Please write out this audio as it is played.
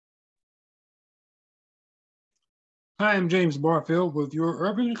Hi, I'm James Barfield with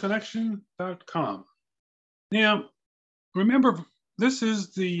YourUrbanConnection.com. Now, remember, this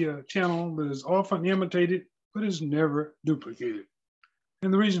is the channel that is often imitated, but is never duplicated.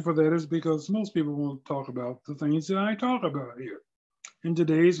 And the reason for that is because most people won't talk about the things that I talk about here. And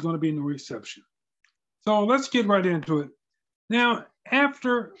today is going to be no exception. So let's get right into it. Now,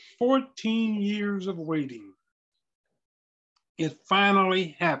 after 14 years of waiting, it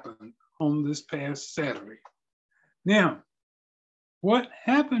finally happened on this past Saturday. Now, what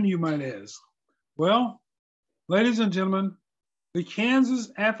happened, you might ask? Well, ladies and gentlemen, the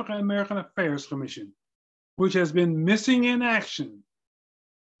Kansas African American Affairs Commission, which has been missing in action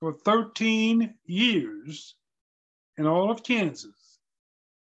for 13 years in all of Kansas,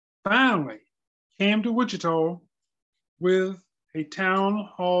 finally came to Wichita with a town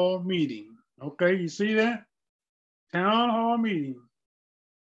hall meeting. Okay, you see that? Town hall meeting.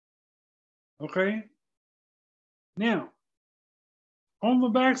 Okay. Now, on the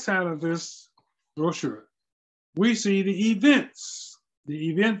backside of this brochure, we see the event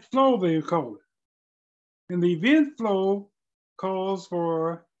flow, they call it. And the event flow calls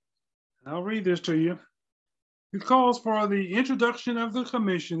for, and I'll read this to you, it calls for the introduction of the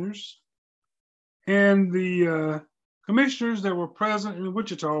commissioners, and the commissioners that were present in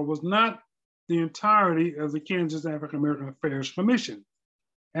Wichita was not the entirety of the Kansas African American Affairs Commission.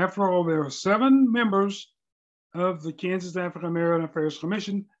 After all, there are 7 members of the Kansas African American Affairs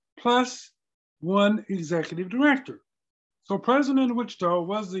Commission, plus 1 executive director. So present in Wichita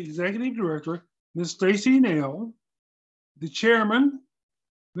was the executive director, Ms. Stacy Nail, the chairman,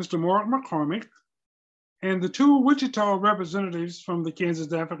 Mr. Mark McCormick, and the 2 Wichita representatives from the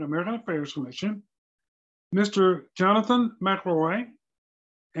Kansas African American Affairs Commission, Mr. Jonathan McRoy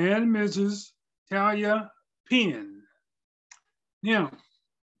and Mrs. Talia Penn. Now,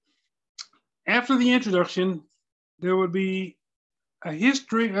 after the introduction, there would be a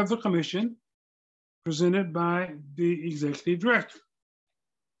history of the commission presented by the executive director.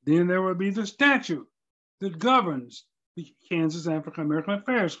 Then there would be the statute that governs the Kansas African American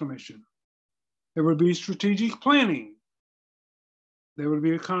Affairs Commission. There would be strategic planning. There would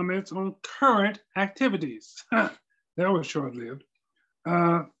be comments on current activities. That was short-lived.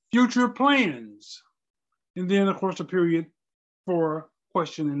 Future plans. And then, of course, a period for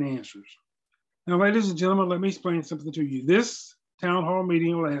question and answers. Now, ladies and gentlemen, let me explain something to you. This town hall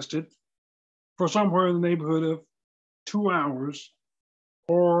meeting lasted for somewhere in the neighborhood of 2 hours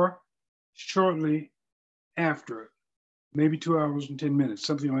or shortly after it, maybe 2 hours and 10 minutes,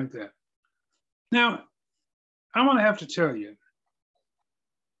 something like that. Now, I'm going to have to tell you,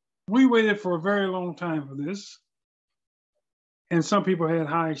 we waited for a very long time for this, and some people had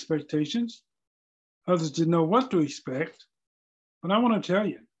high expectations. Others didn't know what to expect, but I want to tell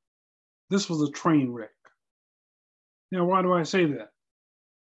you, this was a train wreck. Now, why do I say that?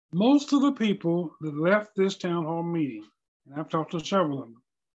 Most of the people that left this town hall meeting, and I've talked to several of them,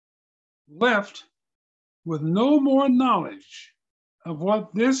 left with no more knowledge of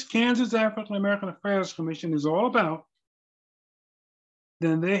what this Kansas African American Affairs Commission is all about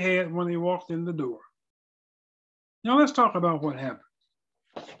than they had when they walked in the door. Now let's talk about what happened.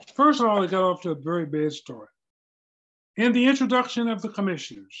 First of all, it got off to a very bad start. In the introduction of the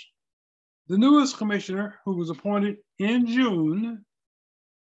commissioners, the newest commissioner, who was appointed in June,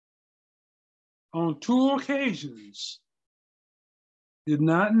 on 2 occasions, did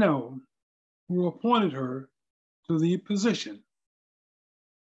not know who appointed her to the position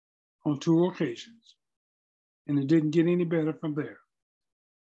on 2 occasions. And it didn't get any better from there.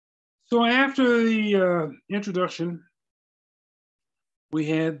 So after the introduction, we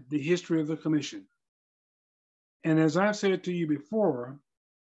had the history of the commission. And as I've said to you before,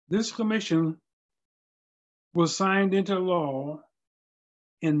 this commission was signed into law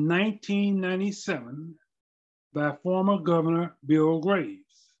in 1997 by former Governor Bill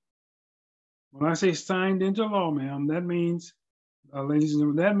Graves. When I say signed into law, ma'am, that means, ladies and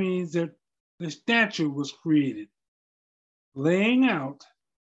gentlemen, that means that the statute was created, laying out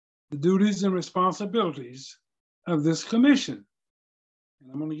the duties and responsibilities of this commission.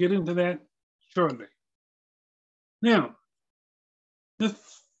 And I'm going to get into that shortly. Now,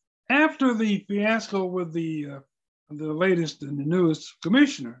 after the fiasco with the latest and the newest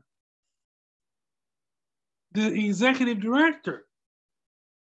commissioner, the executive director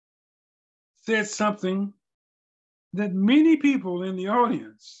said something that many people in the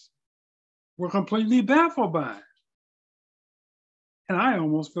audience were completely baffled by. And I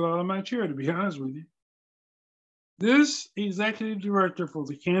almost fell out of my chair, to be honest with you. This executive director for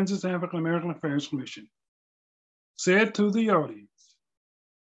the Kansas African American Affairs Commission said to the audience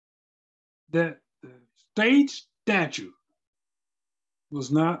that the state statute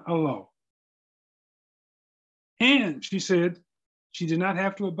was not a law. And she said she did not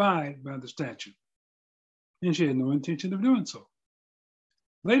have to abide by the statute, and she had no intention of doing so.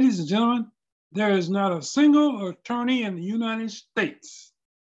 Ladies and gentlemen, there is not a single attorney in the United States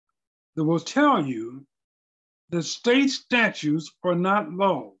that will tell you that state statutes are not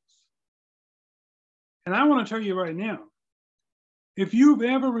laws. And I want to tell you right now, if you've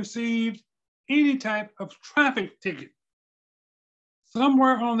ever received any type of traffic ticket,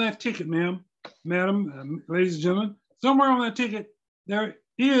 somewhere on that ticket, madam, ladies and gentlemen, somewhere on that ticket, there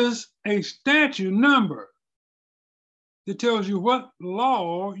is a statute number that tells you what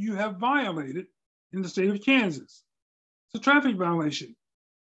law you have violated in the state of Kansas. It's a traffic violation,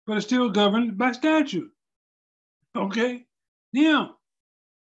 but it's still governed by statute. Okay? Now,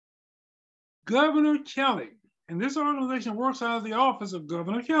 Governor Kelly, and this organization works out of the office of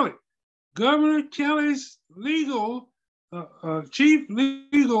Governor Kelly. Governor Kelly's chief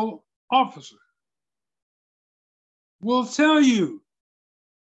legal officer will tell you,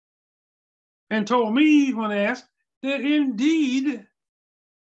 and told me when asked, that indeed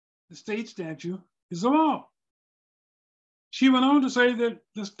the state statute is a law. She went on to say that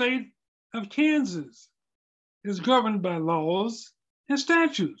the state of Kansas is governed by laws and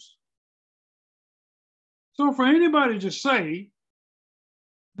statutes. So for anybody to say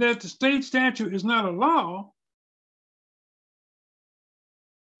that the state statute is not a law,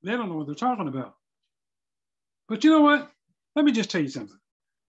 they don't know what they're talking about. But you know what? Let me just tell you something.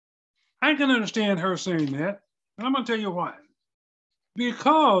 I can understand her saying that, and I'm going to tell you why.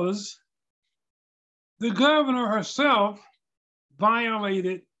 Because the governor herself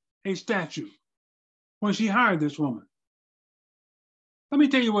violated a statute when she hired this woman. Let me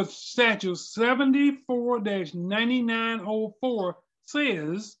tell you what statute 74-9904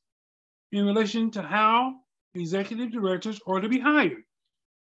 says in relation to how executive directors are to be hired.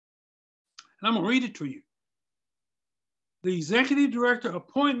 And I'm going to read it to you. The executive director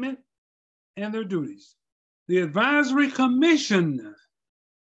appointment and their duties. The advisory commission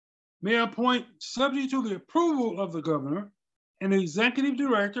may appoint, subject to the approval of the governor, an executive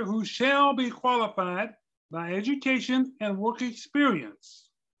director who shall be qualified by education and work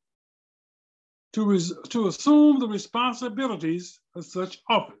experience to assume the responsibilities of such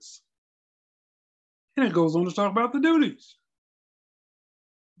office. And it goes on to talk about the duties.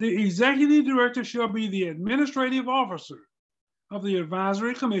 The executive director shall be the administrative officer of the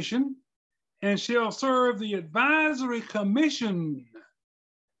advisory commission and shall serve the advisory commission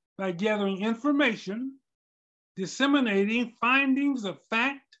by gathering information, disseminating findings of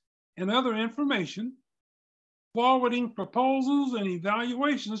fact and other information, forwarding proposals and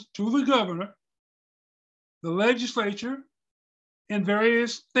evaluations to the governor, the legislature, and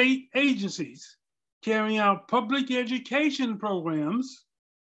various state agencies, carrying out public education programs,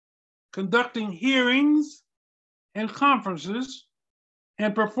 conducting hearings and conferences,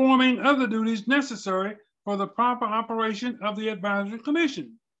 and performing other duties necessary for the proper operation of the advisory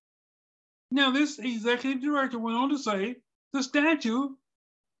commission. Now, this executive director went on to say the statute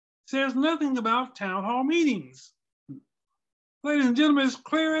says nothing about town hall meetings. Ladies and gentlemen, it's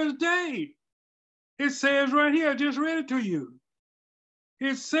clear as day. It says right here, I just read it to you.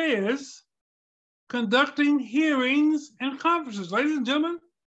 It says conducting hearings and conferences. Ladies and gentlemen,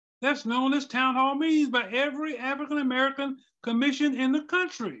 that's known as town hall meetings by every African-American commission in the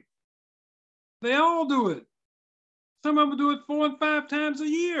country. They all do it. Some of them do it 4 and 5 times a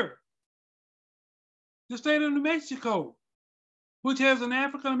year. The state of New Mexico, which has an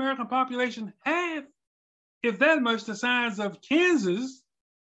African-American population half, if that much, the size of Kansas,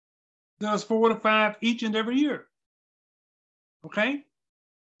 does 4 to 5 each and every year. Okay?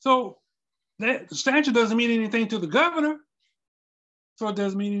 So that the statute doesn't mean anything to the governor, so it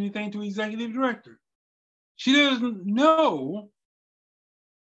doesn't mean anything to the executive director. She doesn't know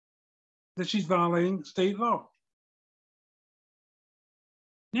that she's violating state law.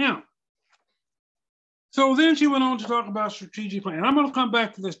 Now, so then she went on to talk about strategic planning. I'm going to come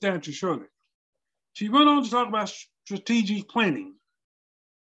back to the statute shortly. She went on to talk about strategic planning.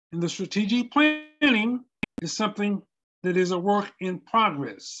 And the strategic planning is something that is a work in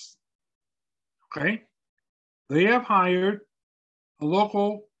progress. Okay? They have hired a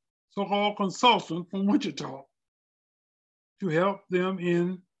local so-called consultant from Wichita to help them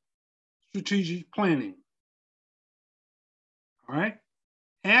in strategic planning. All right?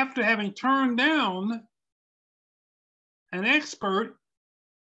 After having turned down an expert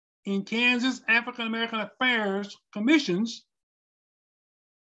in Kansas African American Affairs commissions,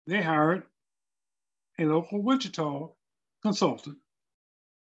 they hired a local Wichita consultant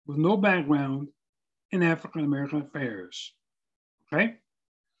with no background in African American affairs. Okay?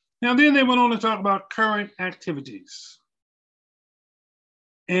 Now, then they went on to talk about current activities.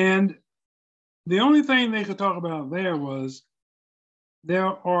 And the only thing they could talk about there was there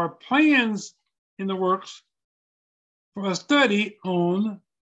are plans in the works for a study on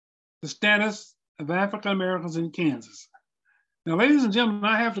the status of African Americans in Kansas. Now, ladies and gentlemen,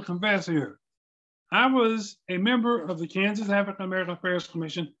 I have to confess here, I was a member of the Kansas African American Affairs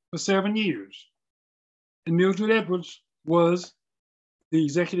Commission for 7 years, and Mildred Edwards was the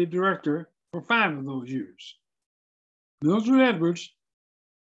executive director for 5 of those years. Mildred Edwards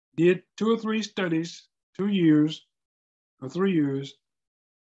did 2 or 3 studies, 2 years or 3 years,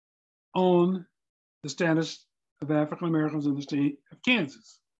 on the status of African Americans in the state of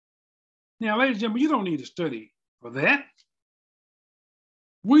Kansas. Now, ladies and gentlemen, you don't need to study for that.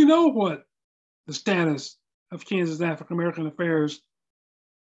 We know what the status of Kansas African American affairs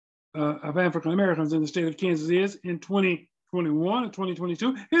of African Americans in the state of Kansas is in 2021 and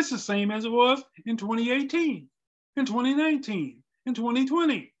 2022. It's the same as it was in 2018, in 2019, in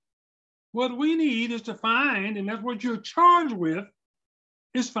 2020. What we need is to find, and that's what you're charged with,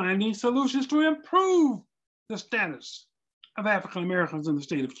 is finding solutions to improve the status of African Americans in the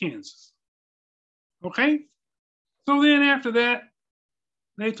state of Kansas. Okay? So then after that,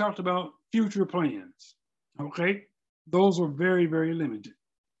 they talked about future plans. Okay? Those were very, very limited.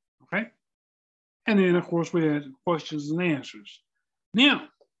 Okay? And then, of course, we had questions and answers. Now,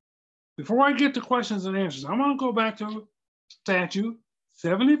 before I get to questions and answers, I want to go back to statute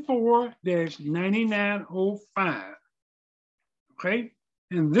 74-9905. Okay?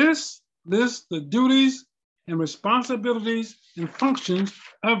 And this lists the duties and responsibilities and functions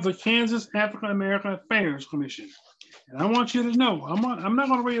of the Kansas African American Affairs Commission. And I want you to know, I'm not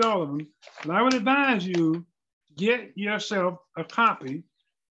going to read all of them, but I would advise you get yourself a copy,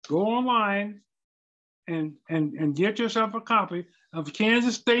 go online and get yourself a copy of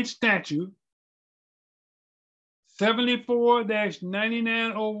Kansas State Statute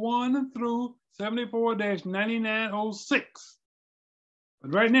 74-9901 through 74-9906.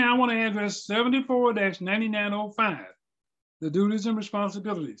 But right now, I want to address 74-9905, the duties and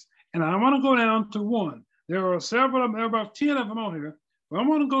responsibilities. And I want to go down to one. There are several, there are about 10 of them on here, but I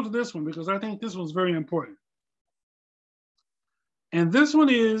want to go to this one because I think this one's very important. And this one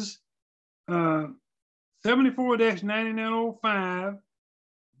is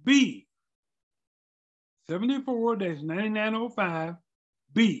 74-9905B.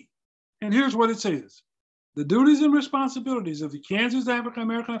 74-9905B. And here's what it says. The duties and responsibilities of the Kansas African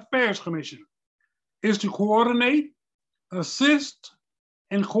American Affairs Commission is to coordinate, assist,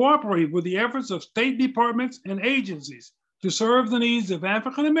 and cooperate with the efforts of state departments and agencies to serve the needs of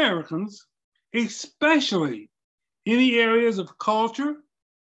African Americans, especially in the areas of culture,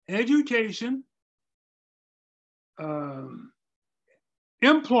 education,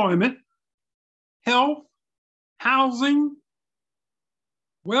 employment, health, housing,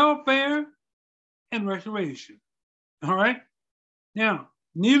 welfare, and recreation. All right? Now,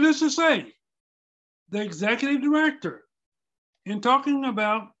 needless to say, the executive director, in talking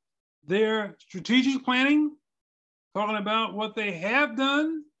about their strategic planning, talking about what they have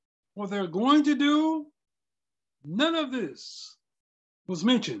done, what they're going to do, none of this was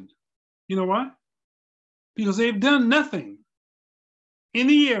mentioned. You know why? Because they've done nothing in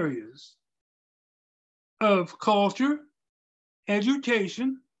the areas of culture,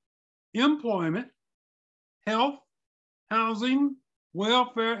 education, employment, health, housing,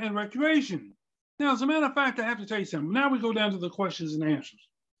 welfare, and recreation. Now, as a matter of fact, I have to tell you something. Now we go down to the questions and answers.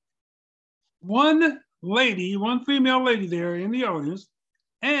 One lady, one female lady there in the audience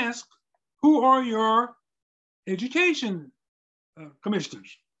asked, who are your education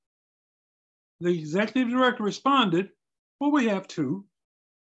commissioners? The executive director responded, well, we have 2.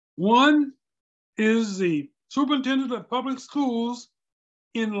 One is the superintendent of public schools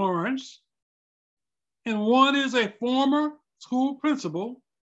in Lawrence, and one is a former school principal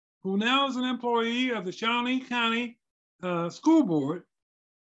who now is an employee of the Shawnee County School Board,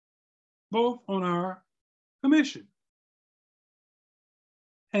 both on our commission.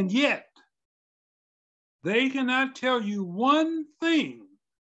 And yet, they cannot tell you one thing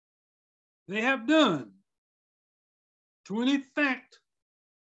they have done to in effect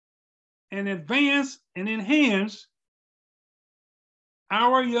and advance and enhance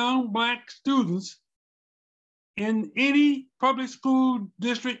our young Black students in any public school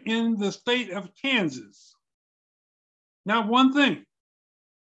district in the state of Kansas. Not one thing.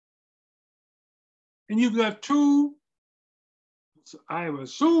 And you've got 2, I would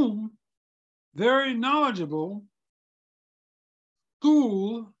assume, very knowledgeable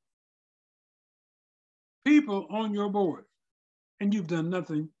school people on your board, and you've done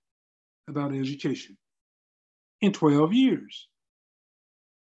nothing about education in 12 years.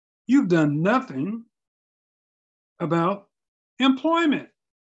 You've done nothing about employment,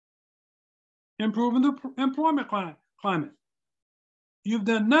 improving the employment climate. You've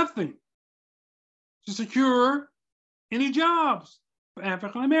done nothing to secure any jobs for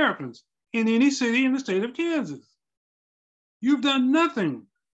African Americans in any city in the state of Kansas. You've done nothing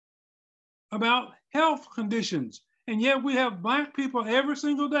about health conditions, and yet we have Black people every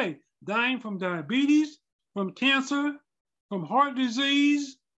single day dying from diabetes, from cancer, from heart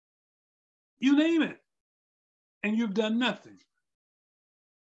disease, you name it, and you've done nothing.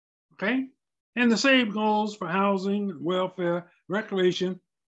 Okay? And the same goes for housing, welfare, recreation,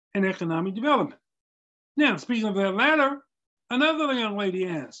 and economic development. Now, speaking of that latter, another young lady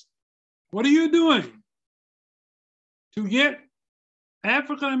asked, what are you doing to get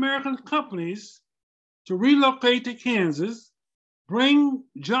African American companies to relocate to Kansas, bring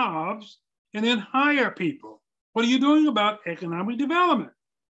jobs, and then hire people? What are you doing about economic development?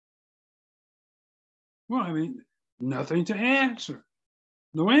 Well, I mean, nothing to answer.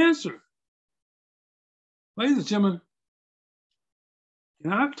 No answer. Ladies and gentlemen,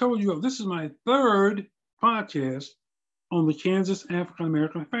 and I've told you, this is my third podcast on the Kansas African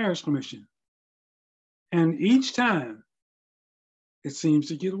American Affairs Commission. And each time, it seems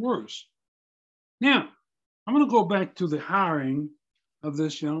to get worse. Now, I'm going to go back to the hiring of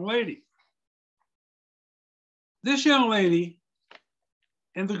this young lady. This young lady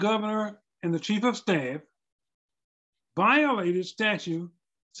and the governor and the chief of staff violated statute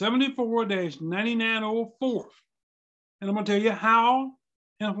 74-9904. And I'm going to tell you how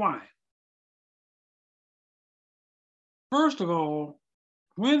and why. First of all,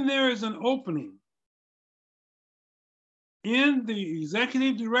 when there is an opening in the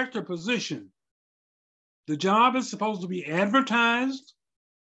executive director position, the job is supposed to be advertised.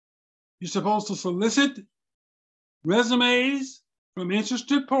 You're supposed to solicit resumes from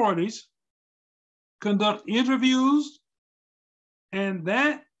interested parties, conduct interviews, and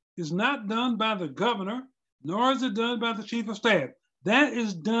that is not done by the governor, nor is it done by the chief of staff. That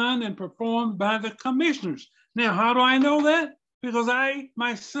is done and performed by the commissioners. Now, how do I know that? Because I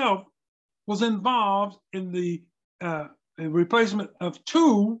myself was involved in the replacement of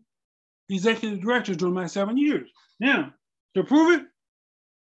 2 executive directors during my 7 years. Now, to prove it,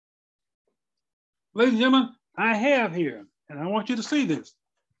 ladies and gentlemen, I have here, and I want you to see this.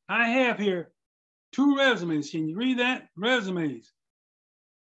 I have here 2 resumes. Can you read that? Resumes.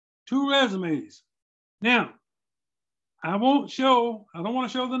 2 resumes. Now, I don't want to show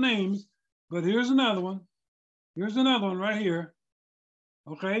the names, but here's another one. Here's another one right here.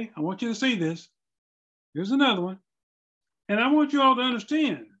 Okay, I want you to see this. Here's another one. And I want you all to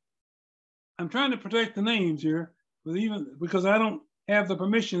understand, I'm trying to protect the names here, but even because I don't have the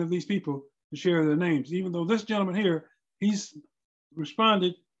permission of these people to share their names, even though this gentleman here, he's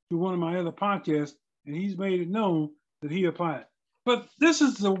responded to one of my other podcasts and he's made it known that he applied. But this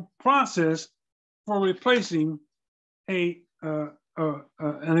is the process for replacing an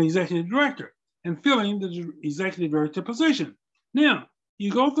executive director and filling the executive director position. Now,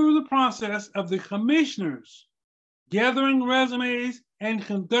 you go through the process of the commissioners gathering resumes and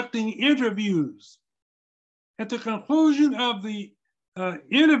conducting interviews. At the conclusion of the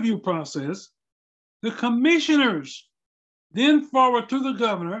interview process, the commissioners then forward to the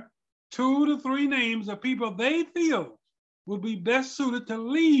governor 2 to 3 names of people they feel would be best suited to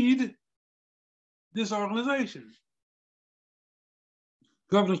lead this organization.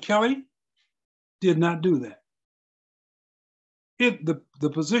 Governor Kelly did not do that. The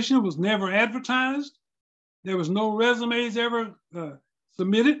position was never advertised. There was no resumes ever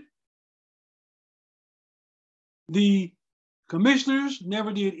submitted. The commissioners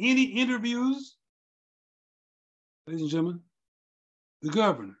never did any interviews. Ladies and gentlemen, the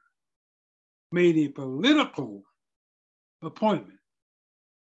governor made a political appointment.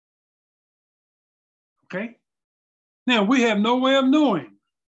 Okay? Now, we have no way of knowing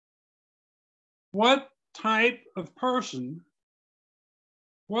what type of person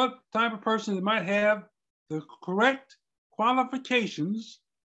that might have the correct qualifications,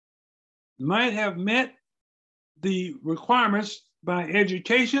 might have met the requirements by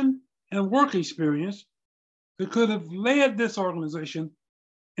education and work experience that could have led this organization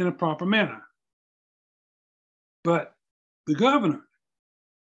in a proper manner. But the governor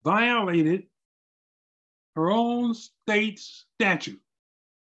violated her own state statute.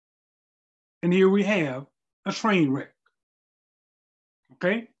 And here we have a train wreck.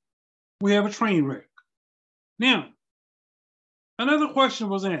 Okay? We have a train wreck. Now, another question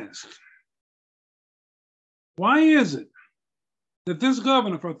was asked. Why is it that this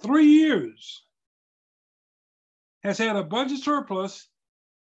governor for 3 years has had a budget surplus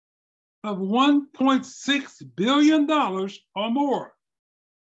of $1.6 billion or more,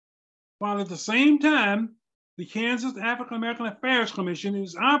 while at the same time, the Kansas African American Affairs Commission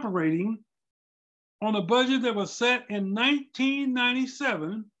is operating on a budget that was set in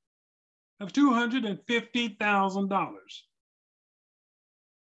 1997 of $250,000.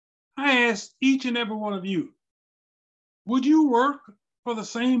 I ask each and every one of you, would you work for the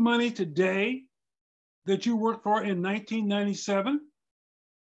same money today that you worked for in 1997?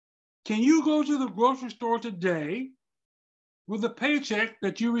 Can you go to the grocery store today with a paycheck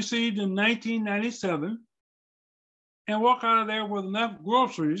that you received in 1997 and walk out of there with enough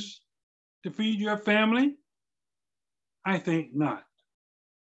groceries to feed your family? I think not.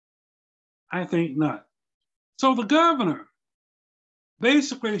 I think not. So the governor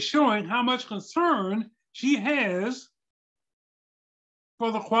basically is showing how much concern she has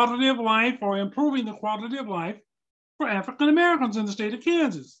for the quality of life or improving the quality of life for African Americans in the state of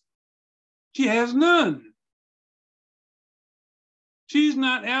Kansas. She has none. She's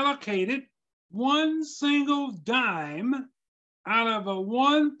not allocated one single dime out of a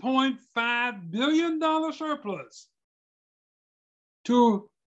 $1.5 billion surplus to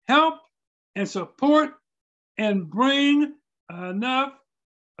help and support and bring enough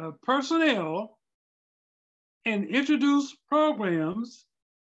personnel and introduce programs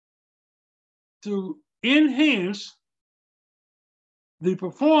to enhance the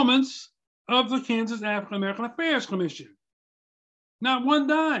performance of the Kansas African American Affairs Commission. Not one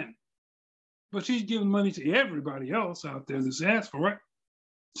dime, but she's giving money to everybody else out there that's asked for it,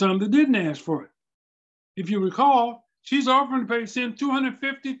 some that didn't ask for it. If you recall, she's offering to send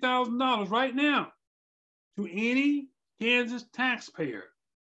 $250,000 right now to any Kansas taxpayer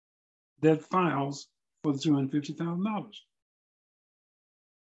that files for the $250,000.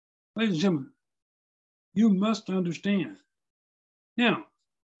 Ladies and gentlemen, you must understand. Now,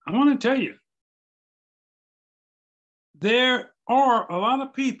 I want to tell you, there are a lot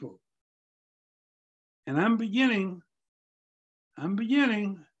of people, and I'm beginning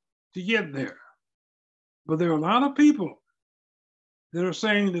to get there. But there are a lot of people that are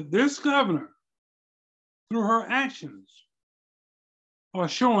saying that this governor, through her actions, are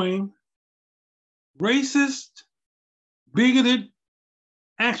showing racist, bigoted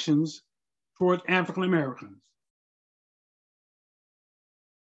actions toward African Americans.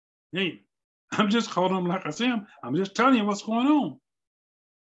 Hey, I'm just calling them like I see them. I'm just telling you what's going on.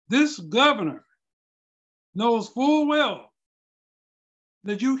 This governor knows full well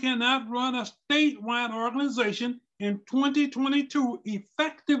that you cannot run a statewide organization in 2022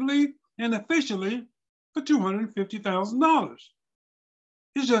 effectively and efficiently for $250,000.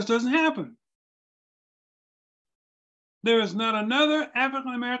 It just doesn't happen. There is not another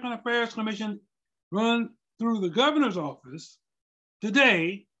African American Affairs Commission run through the governor's office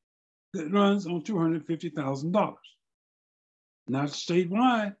today that runs on $250,000. Not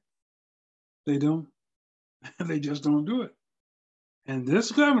statewide. They don't. They just don't do it. And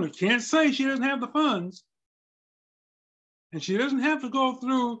this governor can't say she doesn't have the funds, and she doesn't have to go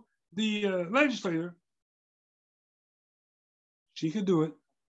through the legislator. She could do it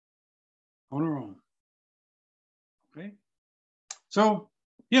on her own. Okay. So,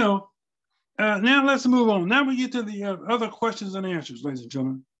 now let's move on. Now we get to the other questions and answers, ladies and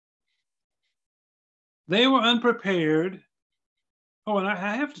gentlemen. They were unprepared. Oh, and I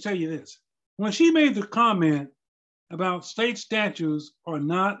have to tell you this. When she made the comment about state statutes are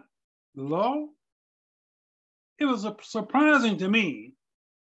not the law, it was surprising to me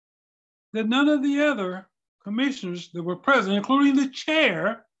that none of the other commissioners that were present, including the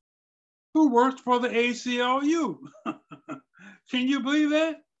chair who worked for the ACLU, can you believe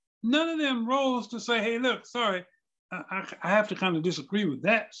that? None of them rose to say, hey, look, sorry, I have to kind of disagree with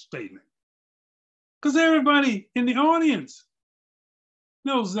that statement. Because everybody in the audience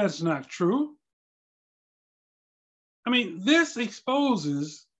knows that's not true. I mean, this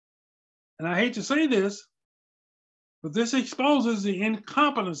exposes, and I hate to say this, but this exposes the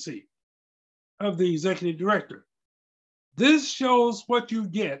incompetency of the executive director. This shows what you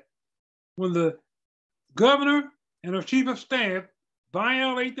get when the governor and her chief of staff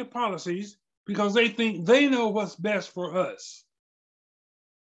violate the policies because they think they know what's best for us.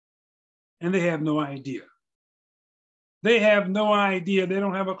 And they have no idea. They have no idea. They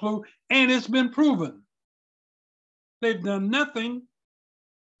don't have a clue. And it's been proven. They've done nothing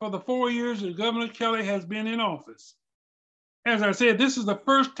for the 4 years that Governor Kelly has been in office. As I said, this is the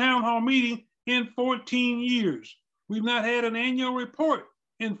first town hall meeting in 14 years. We've not had an annual report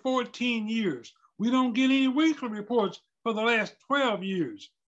in 14 years. We don't get any weekly reports for the last 12 years.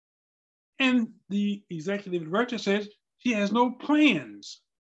 And the executive director says she has no plans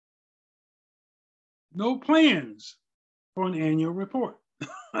for an annual report.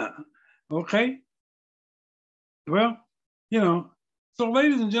 Okay? Well, so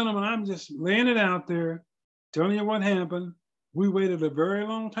ladies and gentlemen, I'm just laying it out there, telling you what happened. We waited a very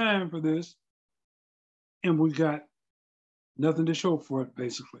long time for this, and we got nothing to show for it,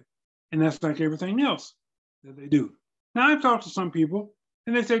 basically. And that's like everything else that they do. Now, I've talked to some people,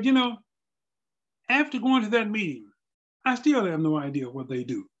 and they said, after going to that meeting, I still have no idea what they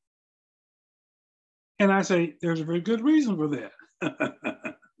do. And I say, there's a very good reason for that.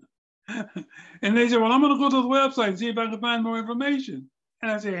 And they say, well, I'm going to go to the website and see if I can find more information.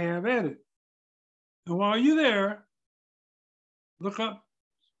 And I say, have at it. And while you're there, look up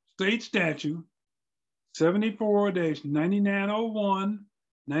state statute 74-9901,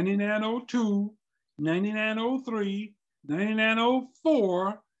 9902, 9903,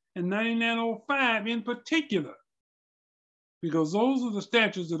 9904, and 9905 in particular, because those are the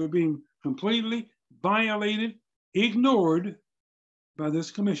statutes that are being completely violated, ignored by this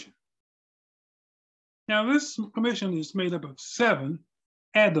commission. Now, this commission is made up of 7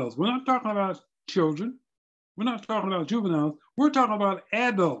 adults. We're not talking about children. We're not talking about juveniles. We're talking about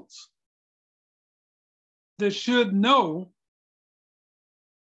adults that should know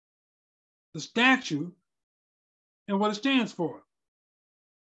the statute and what it stands for.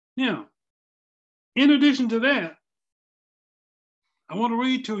 Now, in addition to that, I want to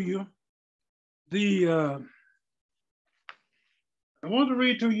read to you their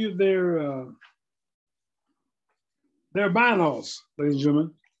bylaws, ladies and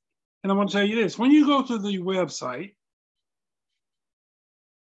gentlemen. And I want to tell you this: when you go to the website,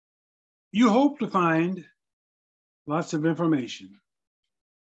 you hope to find lots of information.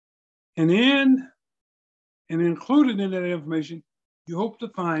 And included in that information, you hope to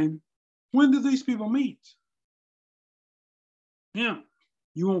find, when do these people meet? Yeah,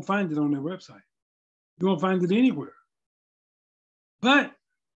 you won't find it on their website. You won't find it anywhere. But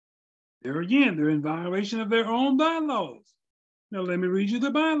there again, they're in violation of their own bylaws. Now let me read you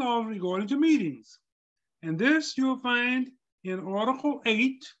the bylaws regarding to meetings. And this you'll find in Article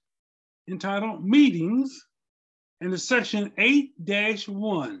 8, entitled Meetings, and it's section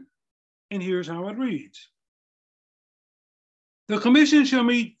 8-1. And here's how it reads. The commission shall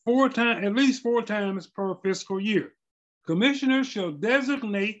meet at least four times per fiscal year. Commissioners shall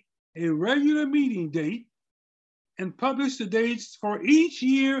designate a regular meeting date and publish the dates for each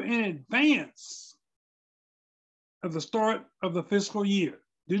year in advance of the start of the fiscal year.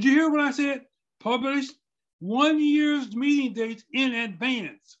 Did you hear what I said? Publish 1 year's meeting dates in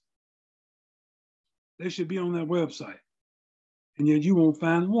advance. They should be on that website. And yet you won't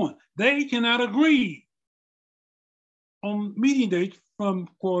find one. They cannot agree on meeting dates from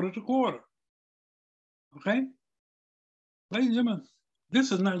quarter to quarter. Okay? Ladies and gentlemen,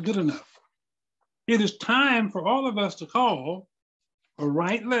 this is not good enough. It is time for all of us to call or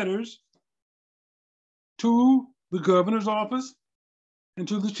write letters to the governor's office and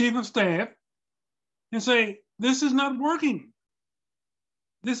to the chief of staff and say, this is not working.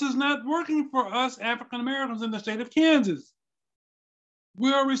 This is not working for us African Americans in the state of Kansas.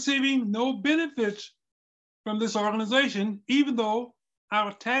 We are receiving no benefits from this organization, even though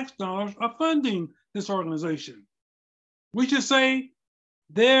our tax dollars are funding this organization. We should say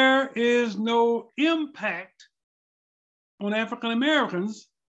there is no impact on African Americans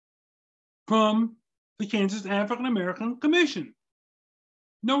from the Kansas African American Commission.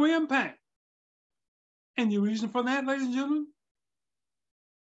 No impact. And the reason for that, ladies and gentlemen,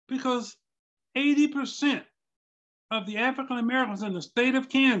 because 80% of the African Americans in the state of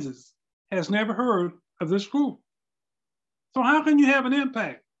Kansas has never heard of this group. So how can you have an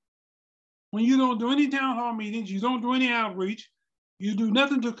impact when you don't do any town hall meetings, you don't do any outreach, you do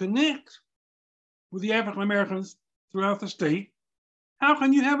nothing to connect with the African Americans throughout the state? How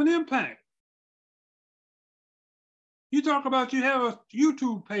can you have an impact? You talk about you have a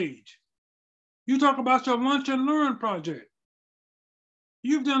YouTube page. You talk about your Lunch and Learn project.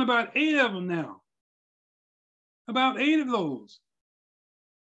 You've done about 8 of them now. About 8 of those.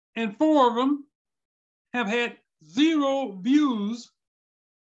 And 4 of them have had 0 views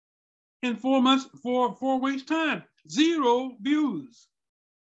in 4 months, 4 weeks' time. 0 views.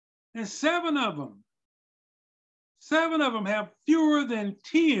 And 7 of them have fewer than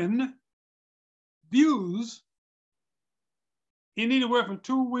 10 views in anywhere from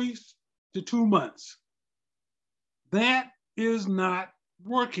 2 weeks to 2 months. That is not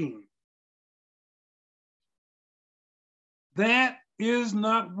working. That is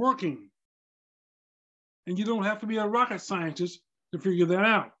not working. And you don't have to be a rocket scientist to figure that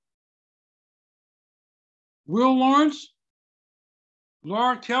out. Will Lawrence,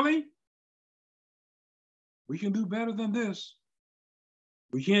 Laura Kelly, we can do better than this.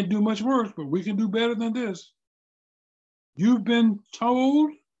 We can't do much worse, but we can do better than this. You've been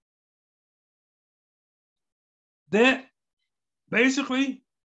told that basically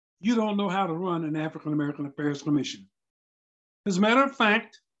you don't know how to run an African American Affairs Commission. As a matter of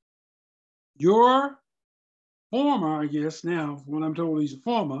fact, your former, I guess now, when I'm told he's a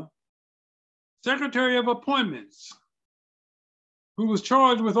former, Secretary of Appointments, who was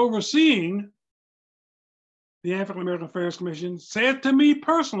charged with overseeing the African American Affairs Commission, said to me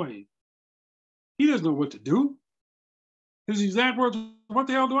personally, he doesn't know what to do. His exact words, what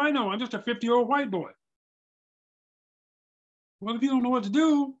the hell do I know? I'm just a 50-year-old white boy. Well, if you don't know what to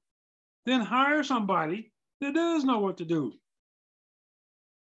do, then hire somebody that does know what to do.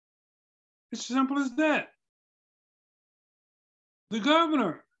 It's as simple as that. The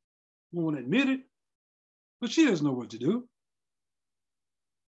governor won't admit it, but she doesn't know what to do.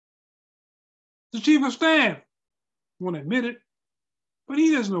 The chief of staff won't admit it, but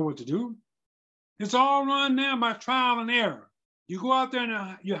he doesn't know what to do. It's all run now by trial and error. You go out there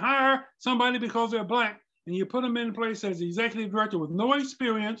and you hire somebody because they're Black, and you put them in place as the executive director with no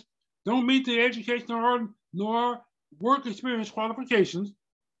experience, don't meet the educational nor work experience qualifications,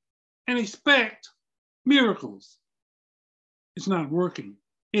 and expect miracles. It's not working.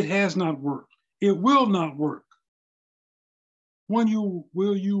 It has not worked. It will not work. When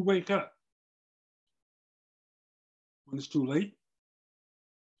will you wake up? When it's too late?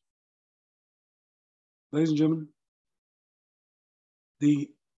 Ladies and gentlemen, the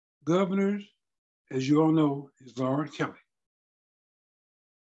governor, as you all know, is Laura Kelly.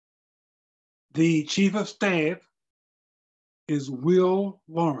 The chief of staff is Will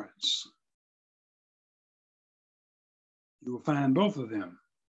Lawrence. You will find both of them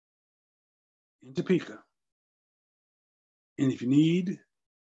in Topeka. And if you need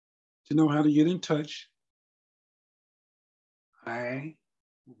to know how to get in touch, I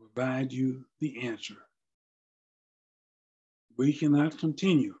will provide you the answer. We cannot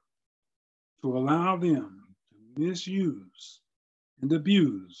continue to allow them to misuse and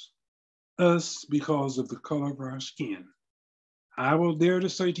abuse us because of the color of our skin. I will dare to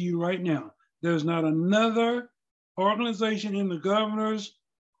say to you right now, there's not another organization in the governor's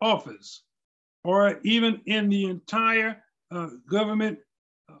office or even in the entire government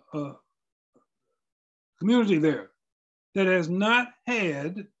community there that has not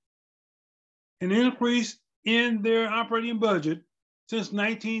had an increase in their operating budget since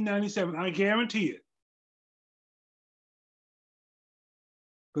 1997. I guarantee it.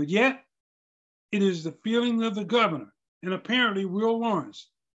 But yet, it is the feeling of the governor and apparently Will Lawrence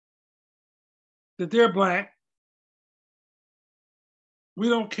that they're Black. We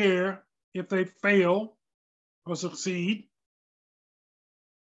don't care if they fail or succeed,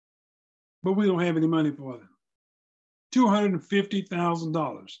 but we don't have any money for them.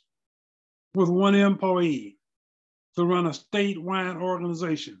 $250,000 with one employee to run a statewide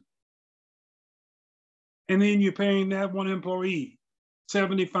organization. And then you're paying that one employee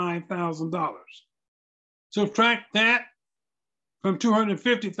 $75,000. Subtract that from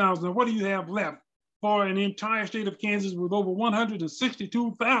 $250,000. What do you have left for an entire state of Kansas with over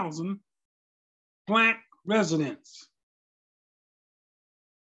 162,000 Black residents?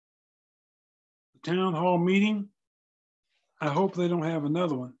 The town hall meeting, I hope they don't have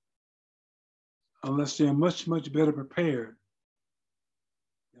another one unless they're much, much better prepared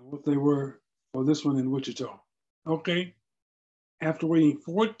than what they were for this one in Wichita. Okay, after waiting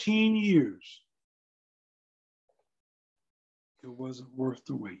 14 years, it wasn't worth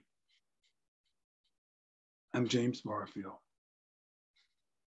the wait. I'm James Barfield.